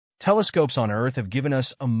Telescopes on Earth have given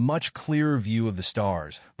us a much clearer view of the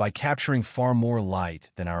stars by capturing far more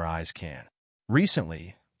light than our eyes can.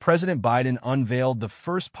 Recently, President Biden unveiled the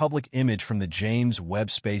first public image from the James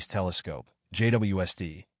Webb Space Telescope,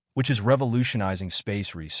 JWST, which is revolutionizing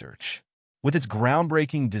space research. With its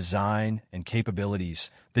groundbreaking design and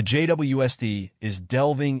capabilities, the JWST is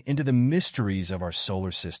delving into the mysteries of our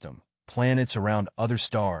solar system, planets around other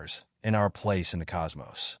stars, and our place in the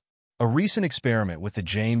cosmos. A recent experiment with the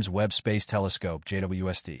James Webb Space Telescope,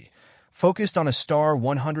 JWST, focused on a star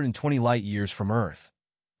 120 light-years from Earth,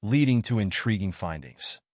 leading to intriguing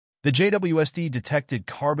findings. The JWST detected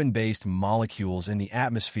carbon-based molecules in the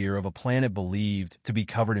atmosphere of a planet believed to be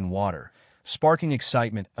covered in water, sparking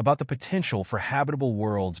excitement about the potential for habitable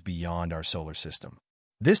worlds beyond our solar system.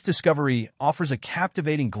 This discovery offers a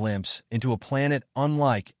captivating glimpse into a planet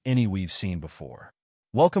unlike any we've seen before.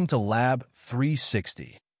 Welcome to Lab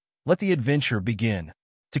 360. Let the adventure begin.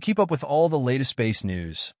 To keep up with all the latest space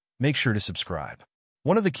news, make sure to subscribe.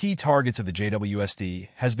 One of the key targets of the JWST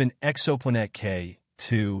has been exoplanet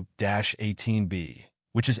K2-18b,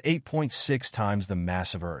 which is 8.6 times the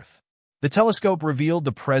mass of Earth. The telescope revealed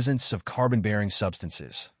the presence of carbon-bearing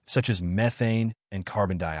substances, such as methane and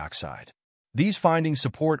carbon dioxide. These findings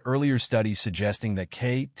support earlier studies suggesting that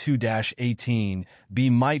K2-18b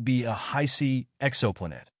might be a high-C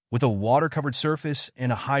exoplanet, with a water-covered surface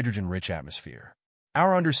and a hydrogen-rich atmosphere.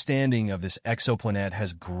 Our understanding of this exoplanet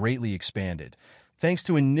has greatly expanded, thanks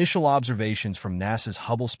to initial observations from NASA's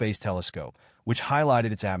Hubble Space Telescope, which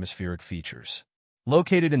highlighted its atmospheric features.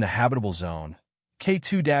 Located in the habitable zone,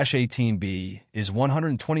 K2-18b is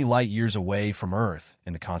 120 light-years away from Earth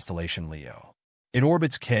in the constellation Leo. It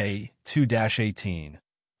orbits K2-18,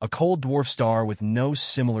 a cold dwarf star with no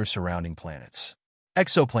similar surrounding planets.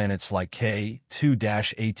 Exoplanets like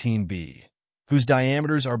K2-18b, whose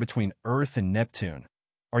diameters are between Earth and Neptune,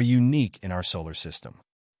 are unique in our solar system.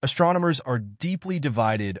 Astronomers are deeply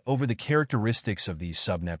divided over the characteristics of these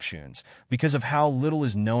subneptunes because of how little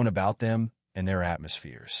is known about them and their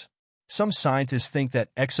atmospheres. Some scientists think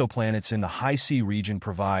that exoplanets in the high-C region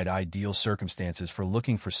provide ideal circumstances for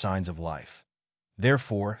looking for signs of life.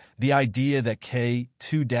 Therefore, the idea that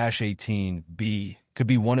K2-18b could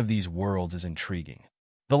be one of these worlds is intriguing.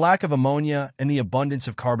 The lack of ammonia and the abundance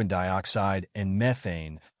of carbon dioxide and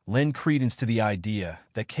methane lend credence to the idea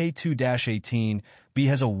that K2-18b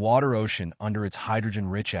has a water ocean under its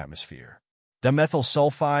hydrogen-rich atmosphere. Dimethyl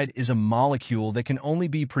sulfide is a molecule that can only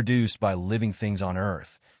be produced by living things on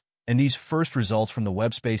Earth, and these first results from the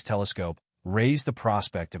Webb Space Telescope raise the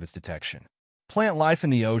prospect of its detection. Plant life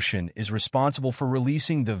in the ocean is responsible for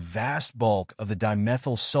releasing the vast bulk of the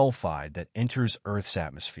dimethyl sulfide that enters Earth's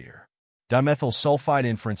atmosphere. Dimethyl sulfide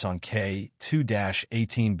inference on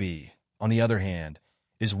K2-18b, on the other hand,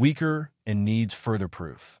 is weaker and needs further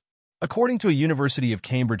proof. According to a University of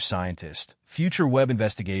Cambridge scientist, future Webb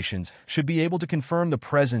investigations should be able to confirm the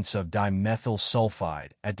presence of dimethyl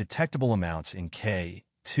sulfide at detectable amounts in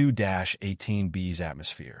K2-18b's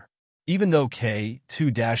atmosphere. Even though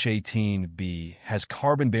K2-18b has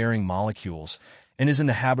carbon-bearing molecules and is in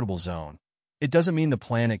the habitable zone, it doesn't mean the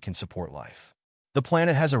planet can support life. The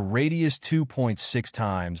planet has a radius 2.6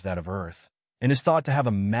 times that of Earth and is thought to have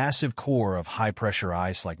a massive core of high-pressure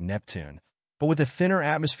ice like Neptune, but with a thinner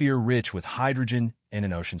atmosphere rich with hydrogen and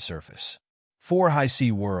an ocean surface. 4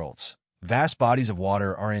 high-C worlds, vast bodies of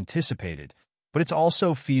water are anticipated, but it's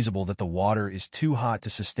also feasible that the water is too hot to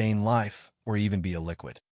sustain life or even be a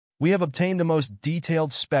liquid. We have obtained the most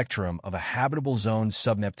detailed spectrum of a habitable zone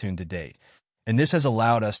subneptune to date, and this has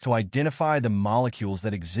allowed us to identify the molecules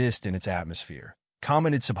that exist in its atmosphere,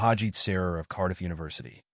 commented Subhajit Sarar of Cardiff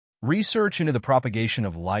University. Research into the propagation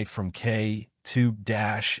of light from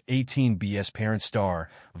K2-18b's parent star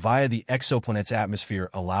via the exoplanet's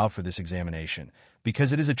atmosphere allowed for this examination,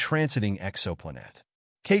 because it is a transiting exoplanet.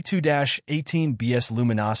 K2-18b's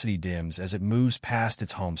luminosity dims as it moves past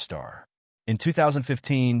its home star. In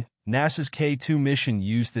 2015, NASA's K2 mission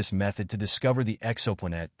used this method to discover the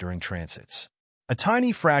exoplanet during transits. A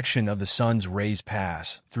tiny fraction of the sun's rays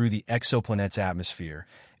pass through the exoplanet's atmosphere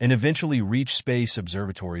and eventually reach space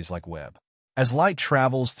observatories like Webb. As light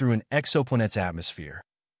travels through an exoplanet's atmosphere,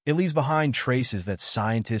 it leaves behind traces that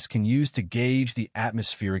scientists can use to gauge the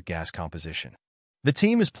atmospheric gas composition. The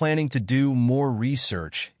team is planning to do more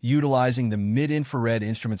research utilizing the mid-infrared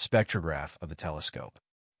instrument spectrograph of the telescope.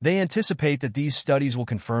 They anticipate that these studies will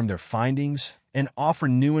confirm their findings and offer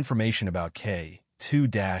new information about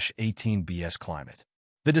K2-18b's climate.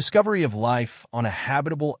 The discovery of life on a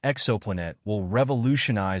habitable exoplanet will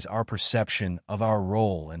revolutionize our perception of our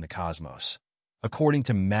role in the cosmos, according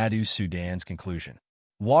to Madhu Sudan's conclusion.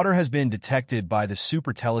 Water has been detected by the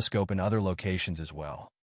Super Telescope in other locations as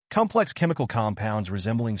well. Complex chemical compounds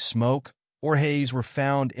resembling smoke or haze were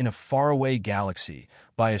found in a faraway galaxy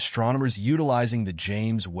by astronomers utilizing the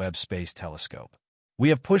James Webb Space Telescope. We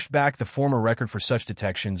have pushed back the former record for such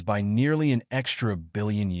detections by nearly an extra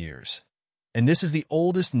billion years. And this is the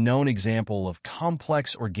oldest known example of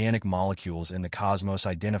complex organic molecules in the cosmos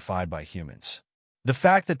identified by humans. The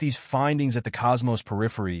fact that these findings at the cosmos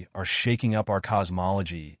periphery are shaking up our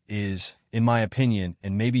cosmology is, in my opinion,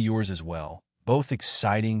 and maybe yours as well, both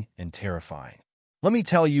exciting and terrifying. Let me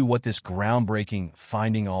tell you what this groundbreaking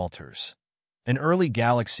finding alters. An early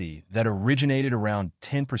galaxy that originated around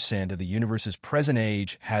 10% of the universe's present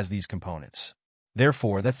age has these components.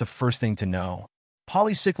 Therefore, that's the first thing to know.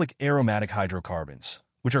 Polycyclic aromatic hydrocarbons,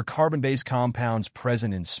 which are carbon-based compounds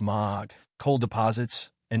present in smog, coal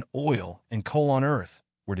deposits, and oil and coal on Earth,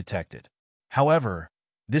 were detected. However,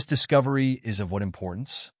 this discovery is of what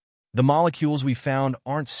importance? The molecules we found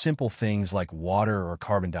aren't simple things like water or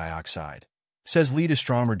carbon dioxide, says lead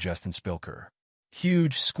astronomer Justin Spilker.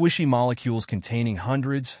 Huge, squishy molecules containing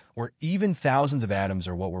hundreds or even thousands of atoms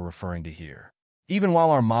are what we're referring to here. Even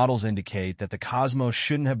while our models indicate that the cosmos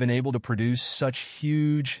shouldn't have been able to produce such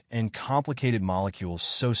huge and complicated molecules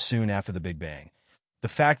so soon after the Big Bang, the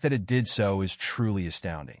fact that it did so is truly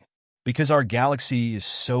astounding. Because our galaxy is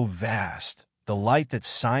so vast, the light that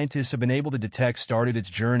scientists have been able to detect started its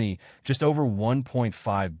journey just over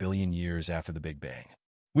 1.5 billion years after the Big Bang.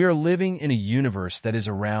 We are living in a universe that is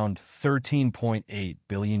around 13.8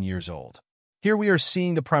 billion years old. Here we are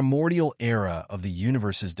seeing the primordial era of the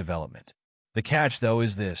universe's development. The catch, though,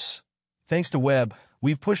 is this. Thanks to Webb,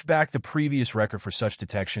 we've pushed back the previous record for such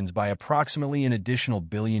detections by approximately an additional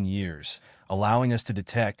billion years, allowing us to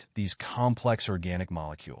detect these complex organic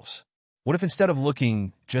molecules. What if instead of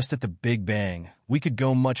looking just at the Big Bang, we could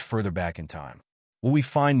go much further back in time? Will we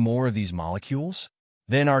find more of these molecules?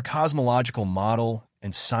 Then our cosmological model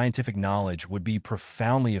and scientific knowledge would be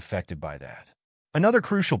profoundly affected by that. Another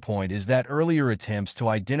crucial point is that earlier attempts to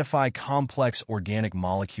identify complex organic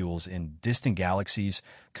molecules in distant galaxies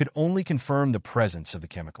could only confirm the presence of the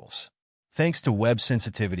chemicals. Thanks to Webb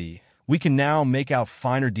sensitivity, we can now make out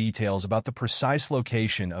finer details about the precise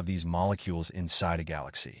location of these molecules inside a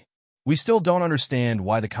galaxy. We still don't understand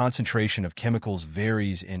why the concentration of chemicals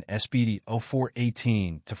varies in SPD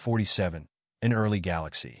 0418 to 47, an early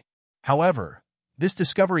galaxy. However, this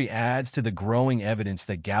discovery adds to the growing evidence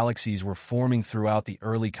that galaxies were forming throughout the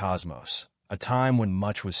early cosmos, a time when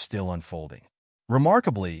much was still unfolding.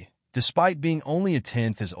 Remarkably, despite being only a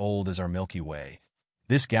tenth as old as our Milky Way,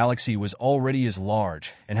 this galaxy was already as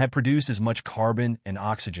large and had produced as much carbon and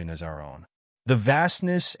oxygen as our own. The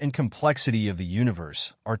vastness and complexity of the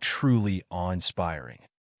universe are truly awe-inspiring.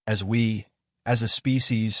 As we, as a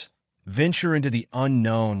species, venture into the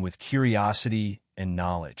unknown with curiosity and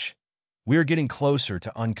knowledge, we are getting closer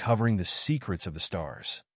to uncovering the secrets of the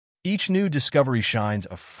stars. Each new discovery shines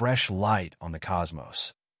a fresh light on the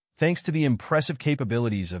cosmos, thanks to the impressive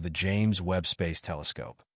capabilities of the James Webb Space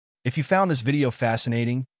Telescope. If you found this video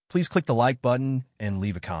fascinating, please click the like button and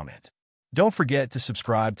leave a comment. Don't forget to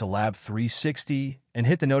subscribe to Lab 360 and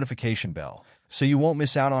hit the notification bell so you won't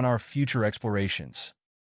miss out on our future explorations.